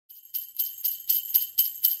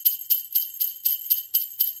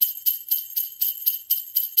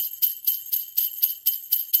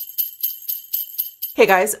Hey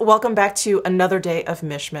guys, welcome back to another day of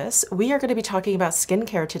Mishmas. We are going to be talking about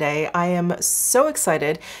skincare today. I am so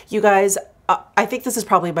excited. You guys, I think this is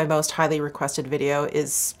probably my most highly requested video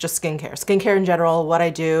is just skincare. Skincare in general, what I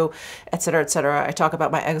do, etc., etc. I talk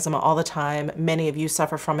about my eczema all the time. Many of you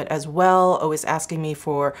suffer from it as well, always asking me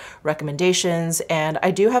for recommendations. And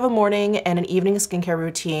I do have a morning and an evening skincare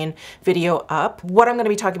routine video up. What I'm going to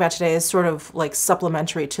be talking about today is sort of like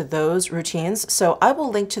supplementary to those routines. So I will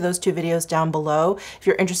link to those two videos down below if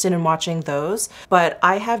you're interested in watching those. But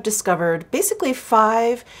I have discovered basically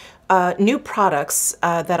 5 new products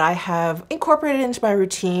that I have incorporated into my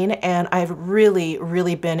routine, and I've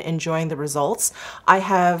really been enjoying the results. I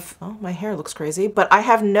have, oh, my hair looks crazy, but I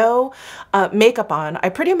have no makeup on. I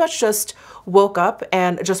pretty much just woke up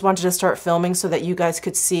and just wanted to start filming so that you guys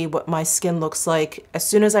could see what my skin looks like as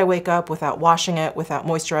soon as I wake up, without washing it, without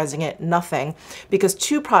moisturizing it, nothing. Because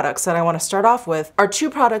 2 products that I want to start off with are 2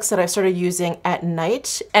 products that I've started using at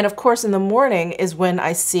night, and of course in the morning is when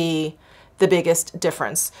I see the biggest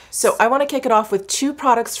difference. So I want to kick it off with 2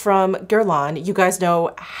 products from Guerlain. You guys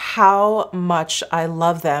know how much I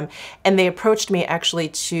love them, and they approached me actually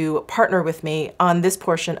to partner with me on this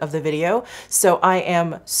portion of the video. So I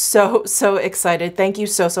am so excited. Thank you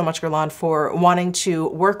so much, Guerlain, for wanting to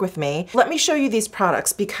work with me. Let me show you these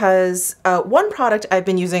products because one product I've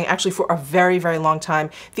been using actually for a very long time.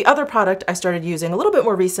 The other product I started using a little bit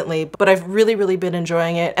more recently, but I've really been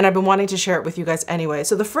enjoying it, and I've been wanting to share it with you guys anyway.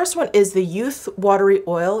 So the first one is the Youth Watery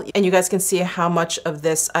Oil, and you guys can see how much of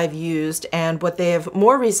this I've used, and what they have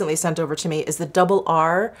more recently sent over to me is the Double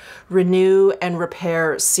R Renew and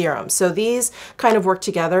Repair Serum. So these kind of work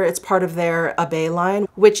together. It's part of their EBATES line,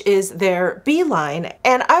 which is their B line,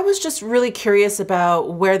 and I was just really curious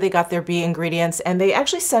about where they got their B ingredients, and they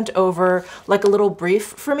actually sent over like a little brief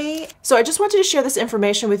for me. So I just wanted to share this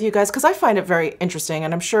information with you guys because I find it very interesting,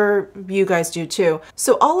 and I'm sure you guys do too.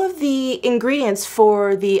 So all of the ingredients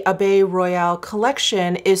for the EBATES Royale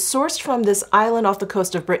collection is sourced from this island off the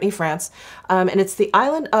coast of Brittany, France, and it's the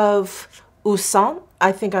island of Usan.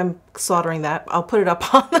 I think I'm slaughtering that. I'll put it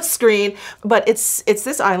up on the screen, but it's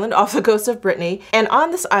this island off the coast of Brittany, and on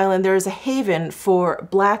this island there is a haven for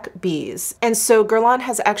black bees. And so Guerlain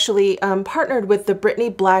has actually partnered with the Brittany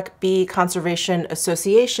Black Bee Conservation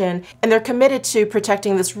Association, and they're committed to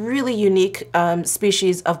protecting this really unique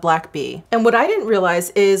species of black bee. And what I didn't realize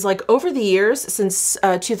is, like, over the years since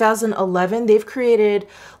 2011, they've created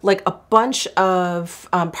like a bunch of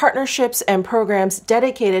partnerships and programs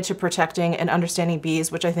dedicated to protecting and understanding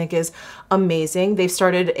bees, which I think is amazing. They've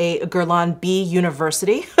started a Guerlain Bee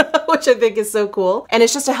University, which I think is so cool. And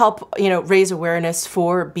it's just to help, you know, raise awareness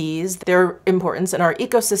for bees, their importance in our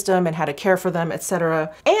ecosystem and how to care for them,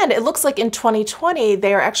 etc. And it looks like in 2020,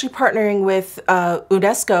 they are actually partnering with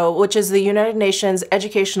UNESCO, which is the United Nations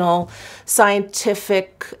Educational,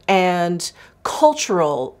 Scientific, and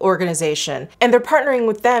Cultural Organization, and they're partnering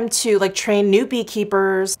with them to like train new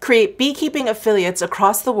beekeepers, create beekeeping affiliates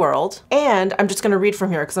across the world, and I'm just going to read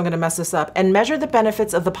from here because I'm going to mess this up, and measure the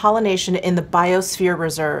benefits of the pollination in the biosphere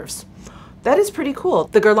reserves. That is pretty cool.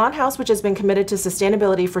 The Guerlain House, which has been committed to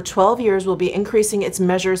sustainability for 12 years, will be increasing its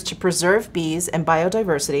measures to preserve bees and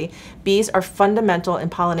biodiversity. Bees are fundamental in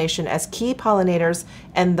pollination as key pollinators,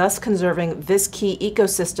 and thus conserving this key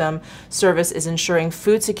ecosystem service is ensuring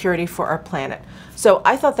food security for our planet. So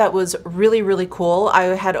I thought that was really cool. I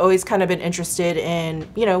had always kind of been interested in,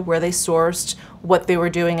 you know, where they sourced, what they were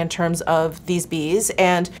doing in terms of these bees,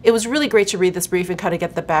 and it was really great to read this brief and kind of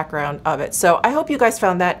get the background of it. So I hope you guys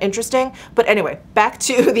found that interesting. But anyway, back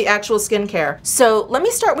to the actual skincare. So let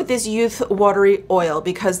me start with this Youth Watery Oil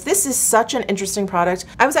because this is such an interesting product.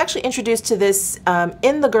 I was actually introduced to this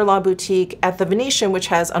in the Guerlain boutique at the Venetian, which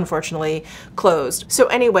has unfortunately closed. So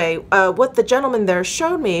anyway, what the gentleman there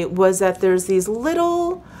showed me was that there's these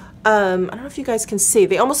little I don't know if you guys can see,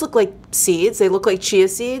 they almost look like seeds. They look like chia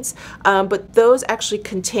seeds, but those actually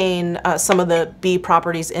contain some of the bee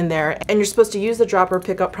properties in there. And you're supposed to use the dropper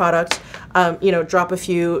pickup product, you know, drop a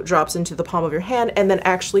few drops into the palm of your hand, and then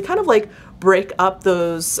actually kind of like break up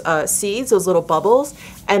those seeds, those little bubbles,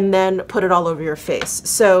 and then put it all over your face.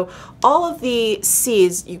 So all of the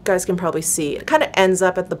seeds, you guys can probably see, it kind of ends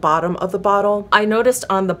up at the bottom of the bottle. I noticed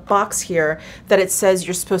on the box here that it says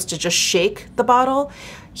you're supposed to just shake the bottle.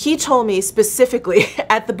 He told me specifically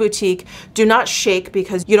at the boutique, do not shake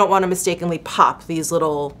because you don't want to mistakenly pop these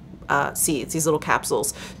little seeds, these little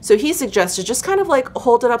capsules. So he suggested just kind of like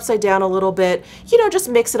hold it upside down a little bit, you know, just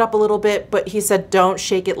mix it up a little bit, but he said don't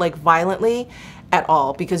shake it like violently at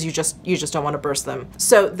all because you just don't want to burst them.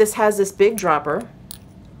 So this has this big dropper,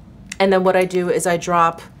 and then what I do is I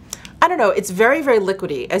drop I don't know, it's very, very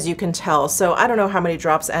liquidy, as you can tell. So I don't know how many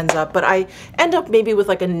drops ends up, but I end up maybe with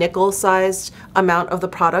like a nickel-sized amount of the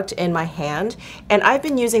product in my hand. And I've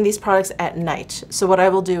been using these products at night. So what I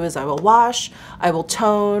will do is I will wash, I will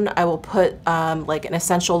tone, I will put like an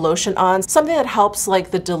essential lotion on, something that helps like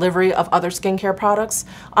the delivery of other skincare products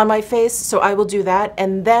on my face. So I will do that.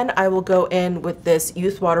 And then I will go in with this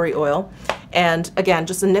Youth Watery Oil. And again,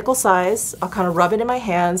 just a nickel size, I'll kind of rub it in my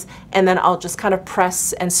hands, and then I'll just kind of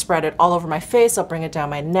press and spread it all over my face. I'll bring it down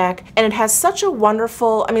my neck. And it has such a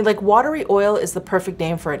wonderful, I mean, like watery oil is the perfect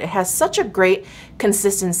name for it. It has such a great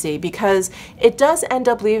consistency because it does end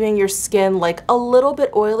up leaving your skin like a little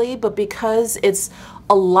bit oily, but because it's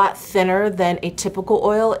a lot thinner than a typical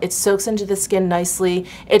oil, it soaks into the skin nicely.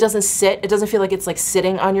 It doesn't sit, it doesn't feel like it's like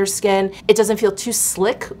sitting on your skin. It doesn't feel too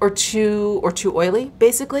slick or too oily,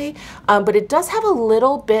 basically. But it does have a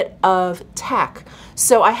little bit of tack.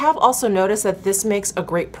 So I have also noticed that this makes a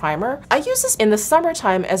great primer. I use this in the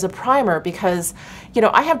summertime as a primer because, you know,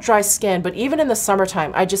 I have dry skin, but even in the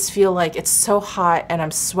summertime, I just feel like it's so hot and I'm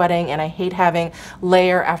sweating and I hate having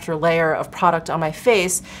layer after layer of product on my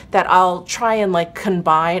face that I'll try and like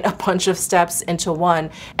combine a bunch of steps into one.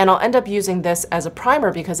 And I'll end up using this as a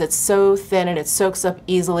primer because it's so thin and it soaks up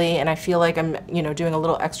easily. And I feel like I'm, you know, doing a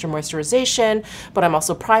little extra moisturization, but I'm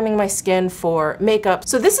also priming my skin for makeup.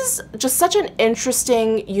 So this is just such an interesting,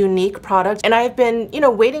 unique product. And I've been, you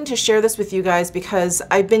know, waiting to share this with you guys because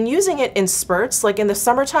I've been using it in spurts. Like in the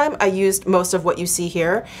summertime, I used most of what you see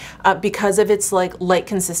here because of its like light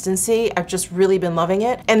consistency. I've just really been loving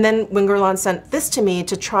it. And then when Guerlain sent this to me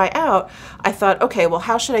to try out, I thought, okay, well,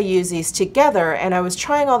 how should I use these together? And I was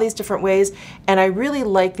trying all these different ways, and I really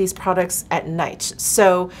like these products at night.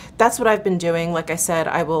 So that's what I've been doing. Like I said,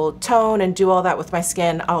 I will tone and do all that with my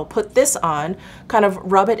skin. I'll put this on, kind of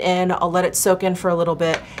rub it in, I'll let it soak in for a little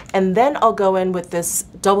bit, and then I'll go in with this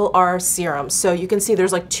double R serum. So you can see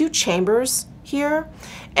there's like 2 chambers here,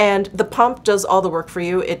 and the pump does all the work for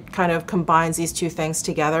you. It kind of combines these 2 things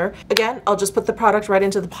together. Again, I'll just put the product right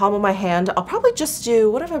into the palm of my hand. I'll probably just do,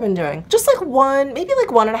 what have I been doing? Just like one, maybe like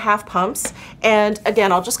 1.5 pumps. And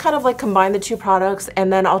again, I'll just kind of like combine the 2 products,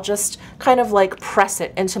 and then I'll just kind of like press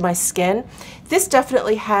it into my skin. This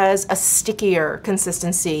definitely has a stickier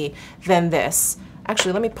consistency than this.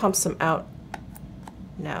 Actually, let me pump some out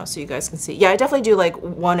now so you guys can see. Yeah, I definitely do like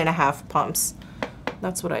 1.5 pumps.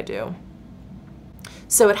 That's what I do.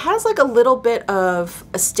 So it has like a little bit of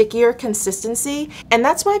a stickier consistency, and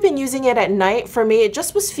that's why I've been using it at night. For me, it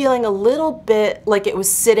just was feeling a little bit like it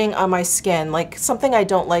was sitting on my skin, like something I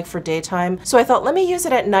don't like for daytime. So I thought, let me use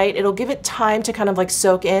it at night. It'll give it time to kind of like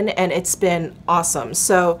soak in, and it's been awesome.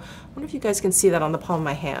 So I wonder if you guys can see that on the palm of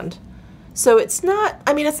my hand. So it's not,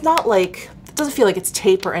 I mean, it's not like, it doesn't feel like it's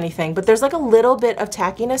tape or anything, but there's like a little bit of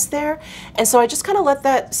tackiness there. And so I just kind of let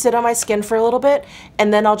that sit on my skin for a little bit,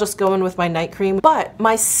 and then I'll just go in with my night cream. But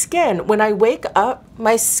my skin, when I wake up,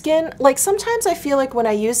 my skin, like sometimes I feel like when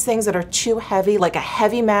I use things that are too heavy, like a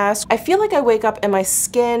heavy mask, I feel like I wake up and my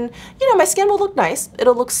skin, you know, my skin will look nice.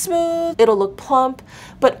 It'll look smooth, it'll look plump,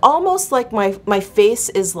 but almost like my face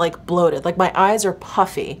is like bloated, like my eyes are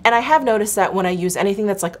puffy. And I have noticed that when I use anything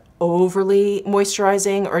that's like overly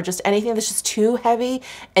moisturizing or just anything that's just too heavy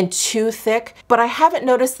and too thick. But I haven't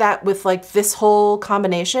noticed that with like this whole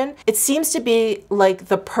combination. It seems to be like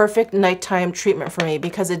the perfect nighttime treatment for me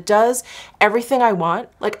because it does everything I want.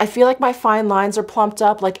 Like I feel like my fine lines are plumped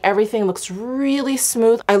up, like everything looks really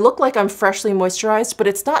smooth. I look like I'm freshly moisturized, but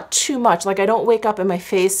it's not too much. Like I don't wake up and my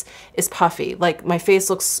face is puffy. Like my face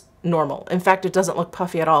looks normal. In fact, it doesn't look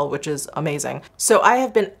puffy at all, which is amazing. So I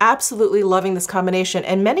have been absolutely loving this combination,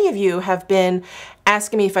 and many of you have been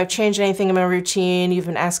asking me if I've changed anything in my routine. You've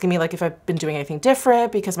been asking me like if I've been doing anything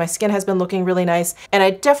different because my skin has been looking really nice. And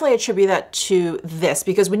I definitely attribute that to this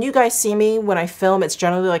because when you guys see me when I film, it's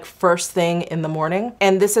generally like first thing in the morning.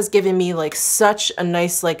 And this has given me like such a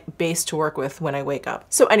nice like base to work with when I wake up.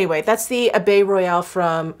 So anyway, that's the Abeille Royale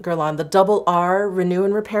from Guerlain, the Double R Renew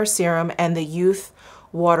and Repair Serum and the Youth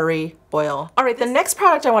Watery Oil. All right, the next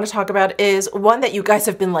product I want to talk about is one that you guys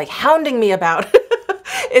have been like hounding me about.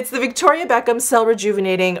 It's the Victoria Beckham Cell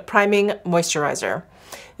Rejuvenating Priming Moisturizer.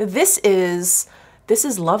 This is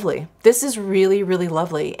lovely. This is really, really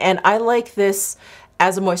lovely. And I like this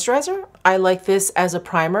as a moisturizer. I like this as a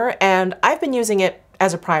primer, and I've been using it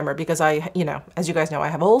as a primer because I, you know, as you guys know, I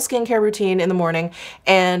have a whole skincare routine in the morning,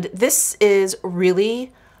 and this is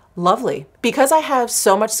really lovely. Because I have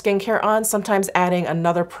so much skincare on, sometimes adding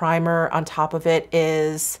another primer on top of it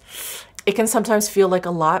can sometimes feel like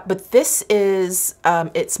a lot, but this is,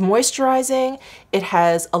 it's moisturizing, it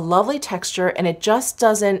has a lovely texture, and it just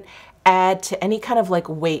doesn't add to any kind of like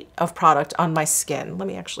weight of product on my skin. Let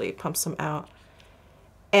me actually pump some out.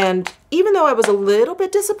 And even though I was a little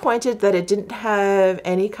bit disappointed that it didn't have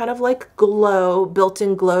any kind of like glow,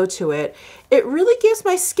 built-in glow to it, it really gives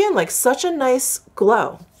my skin like such a nice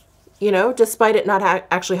glow, you know, despite it not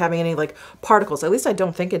actually having any like particles. At least I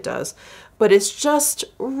don't think it does. But it's just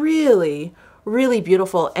really, really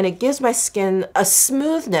beautiful, and it gives my skin a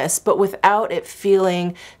smoothness, but without it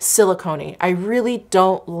feeling silicone-y. I really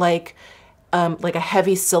don't like a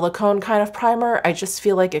heavy silicone kind of primer. I just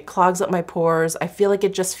feel like it clogs up my pores. I feel like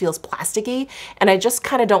it just feels plasticky, and I just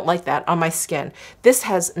kind of don't like that on my skin. This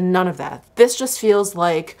has none of that. This just feels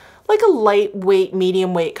like a lightweight,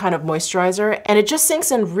 medium weight kind of moisturizer, and it just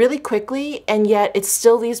sinks in really quickly, and yet it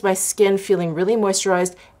still leaves my skin feeling really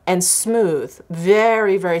moisturized and smooth,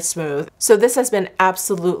 very, very smooth. So this has been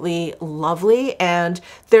absolutely lovely, and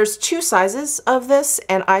there's 2 sizes of this,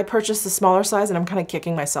 and I purchased the smaller size, and I'm kind of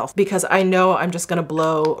kicking myself because I know I'm just gonna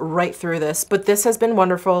blow right through this, but this has been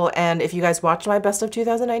wonderful. And if you guys watched my best of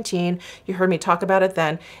 2019, you heard me talk about it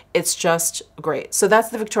then. It's just great. So that's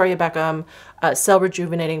the Victoria Beckham Cell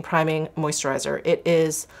Rejuvenating Priming Moisturizer. It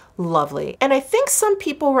is lovely. And I think some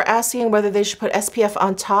people were asking whether they should put SPF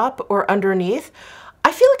on top or underneath.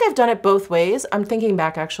 I feel like I've done it both ways. I'm thinking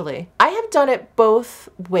back actually. I have done it both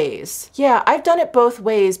ways. Yeah, I've done it both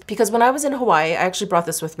ways because when I was in Hawaii, I actually brought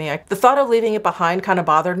this with me. The thought of leaving it behind kind of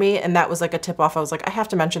bothered me, and that was like a tip off. I was like, I have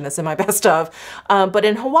to mention this in my best of. But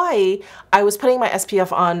in Hawaii, I was putting my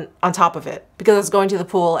SPF on top of it because I was going to the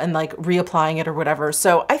pool and like reapplying it or whatever.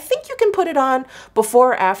 So I think you can put it on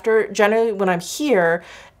before or after. Generally when I'm here,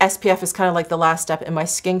 SPF is kind of like the last step in my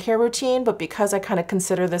skincare routine, but because I kind of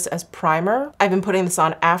consider this as primer, I've been putting this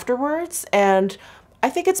on afterwards, and I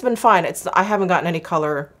think it's been fine. I haven't gotten any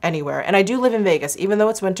color anywhere. And I do live in Vegas. Even though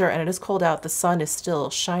it's winter and it is cold out, the sun is still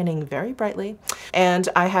shining very brightly, and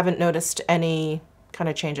I haven't noticed any kind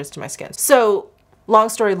of changes to my skin. So long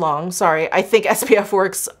story long, sorry, I think SPF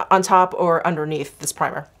works on top or underneath this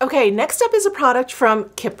primer. Okay, next up is a product from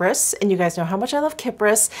Kypris, and you guys know how much I love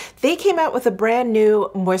Kypris. They came out with a brand new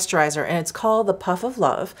moisturizer, and it's called the Puff of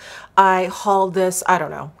Love. I hauled this, I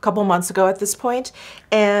don't know, a couple months ago at this point,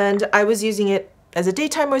 and I was using it as a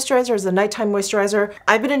daytime moisturizer, as a nighttime moisturizer.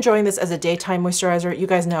 I've been enjoying this as a daytime moisturizer. You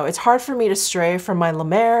guys know it's hard for me to stray from my La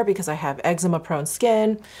Mer because I have eczema prone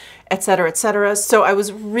skin, etc., etc. So I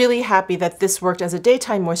was really happy that this worked as a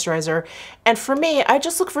daytime moisturizer. And for me, I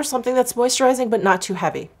just look for something that's moisturizing but not too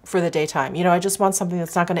heavy for the daytime. You know, I just want something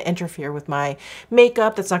that's not going to interfere with my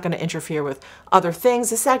makeup, that's not going to interfere with other things.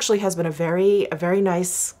 This actually has been a very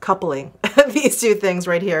nice coupling, these two things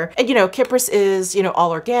right here. And you know, Kypris is, you know,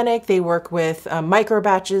 all organic. They work with micro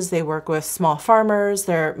batches. They work with small farmers.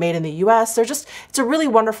 They're made in the US. It's a really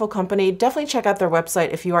wonderful company. Definitely check out their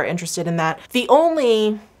website if you are interested in that. The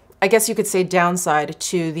only, I guess you could say, downside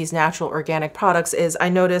to these natural organic products is I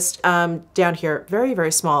noticed down here,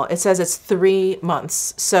 very small, it says it's 3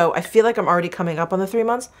 months. So I feel like I'm already coming up on the 3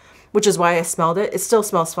 months, which is why I smelled it. It still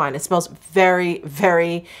smells fine. It smells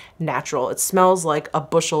very natural. It smells like a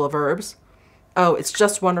bushel of herbs. Oh, it's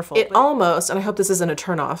just wonderful. It almost, and I hope this isn't a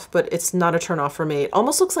turnoff, but it's not a turnoff for me. It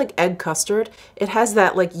almost looks like egg custard. It has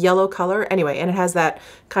that like yellow color anyway, and it has that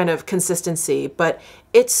kind of consistency, but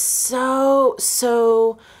it's so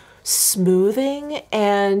smoothing.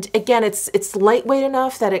 And again, it's lightweight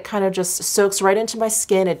enough that it kind of just soaks right into my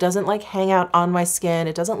skin. It doesn't like hang out on my skin.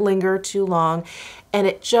 It doesn't linger too long. And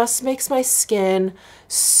it just makes my skin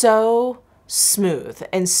so smooth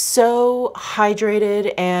and so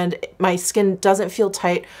hydrated, and my skin doesn't feel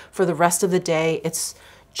tight for the rest of the day. It's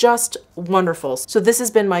just wonderful. So this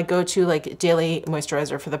has been my go-to like daily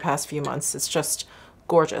moisturizer for the past few months. It's just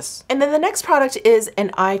gorgeous. And then the next product is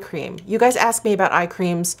an eye cream. You guys ask me about eye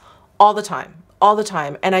creams all the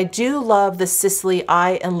time, and I do love the Sisley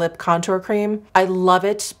Eye and Lip Contour Cream. I love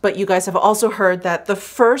it, but you guys have also heard that the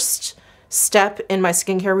first step in my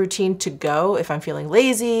skincare routine to go, if I'm feeling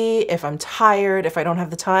lazy, if I'm tired, if I don't have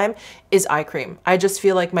the time, is eye cream. I just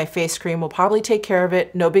feel like my face cream will probably take care of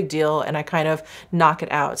it, no big deal, and I kind of knock it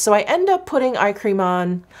out. So I end up putting eye cream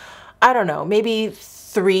on, I don't know, maybe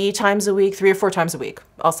 3 or 4 times a week,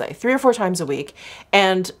 I'll say 3 or 4 times a week.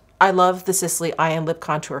 And I love the Sisley Eye and Lip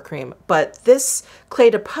Contour Cream, but this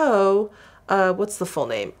Clé de Peau, what's the full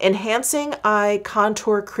name? Enhancing Eye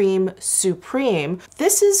Contour Cream Supreme.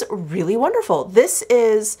 This is really wonderful. This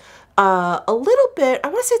is a little bit, I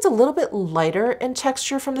want to say it's a little bit lighter in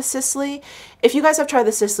texture from the Sisley. If you guys have tried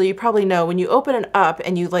the Sisley, you probably know when you open it up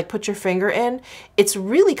and you like put your finger in, it's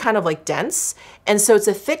really kind of like dense. And so it's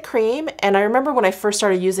a thick cream. And I remember when I first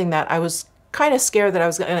started using that, I was kind of scared that I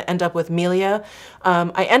was going to end up with milia.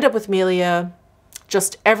 I end up with milia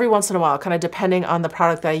just every once in a while, kind of depending on the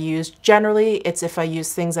product that I use. Generally, it's if I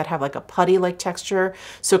use things that have like a putty-like texture.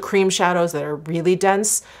 So cream shadows that are really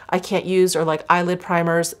dense, I can't use, or like eyelid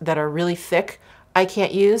primers that are really thick, I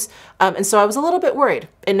can't use. And so I was a little bit worried.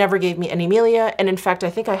 It never gave me any amelia. And in fact, I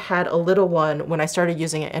think I had a little one when I started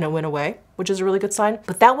using it and it went away, which is a really good sign.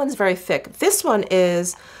 But that one's very thick. This one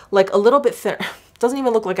is like a little bit thinner. Doesn't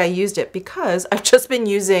even look like I used it because I've just been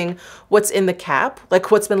using what's in the cap,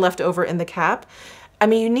 like what's been left over in the cap. I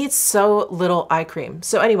mean, you need so little eye cream.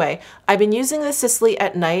 So anyway, I've been using the Sicily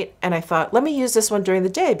at night and I thought, let me use this one during the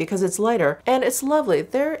day because it's lighter and it's lovely.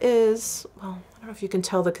 There is, well, I don't know if you can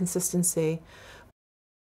tell the consistency.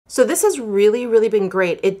 So this has really, really been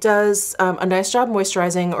great. It does a nice job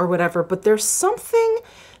moisturizing or whatever, but there's something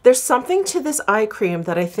to this eye cream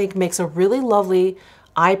that I think makes a really lovely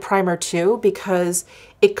eye primer too, because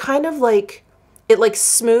it kind of like, it like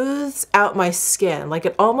smooths out my skin. Like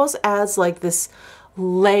it almost adds like this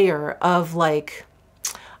layer of like,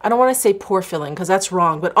 I don't want to say pore filling because that's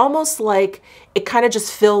wrong, but almost like it kind of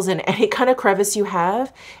just fills in any kind of crevice you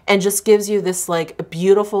have and just gives you this like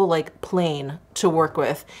beautiful like plane to work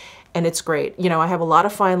with. And it's great. You know, I have a lot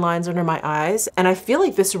of fine lines under my eyes and I feel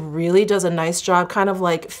like this really does a nice job kind of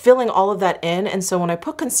like filling all of that in. And so when I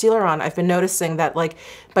put concealer on, I've been noticing that like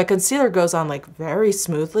my concealer goes on like very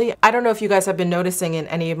smoothly. I don't know if you guys have been noticing in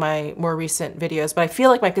any of my more recent videos, but I feel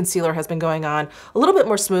like my concealer has been going on a little bit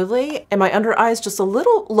more smoothly and my under eyes just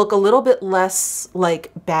look a little bit less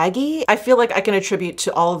like baggy. I feel like I can attribute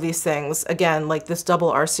to all of these things. Again, like this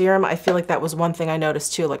double R serum, I feel like that was one thing I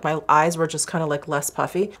noticed too. Like my eyes were just kind of like less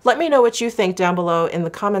puffy. Let me know what you think down below in the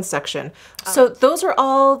comments section. So those are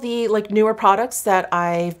all the like newer products that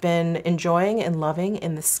I've been enjoying and loving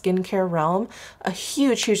in the skincare realm. A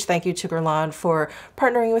huge thank you to Guerlain for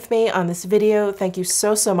partnering with me on this video. Thank you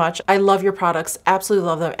so much. I love your products, absolutely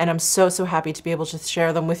love them, and I'm so happy to be able to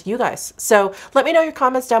share them with you guys. So let me know your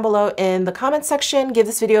comments down below in the comments section. Give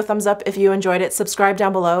this video a thumbs up if you enjoyed it. Subscribe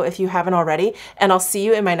down below if you haven't already, and I'll see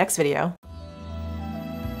you in my next video.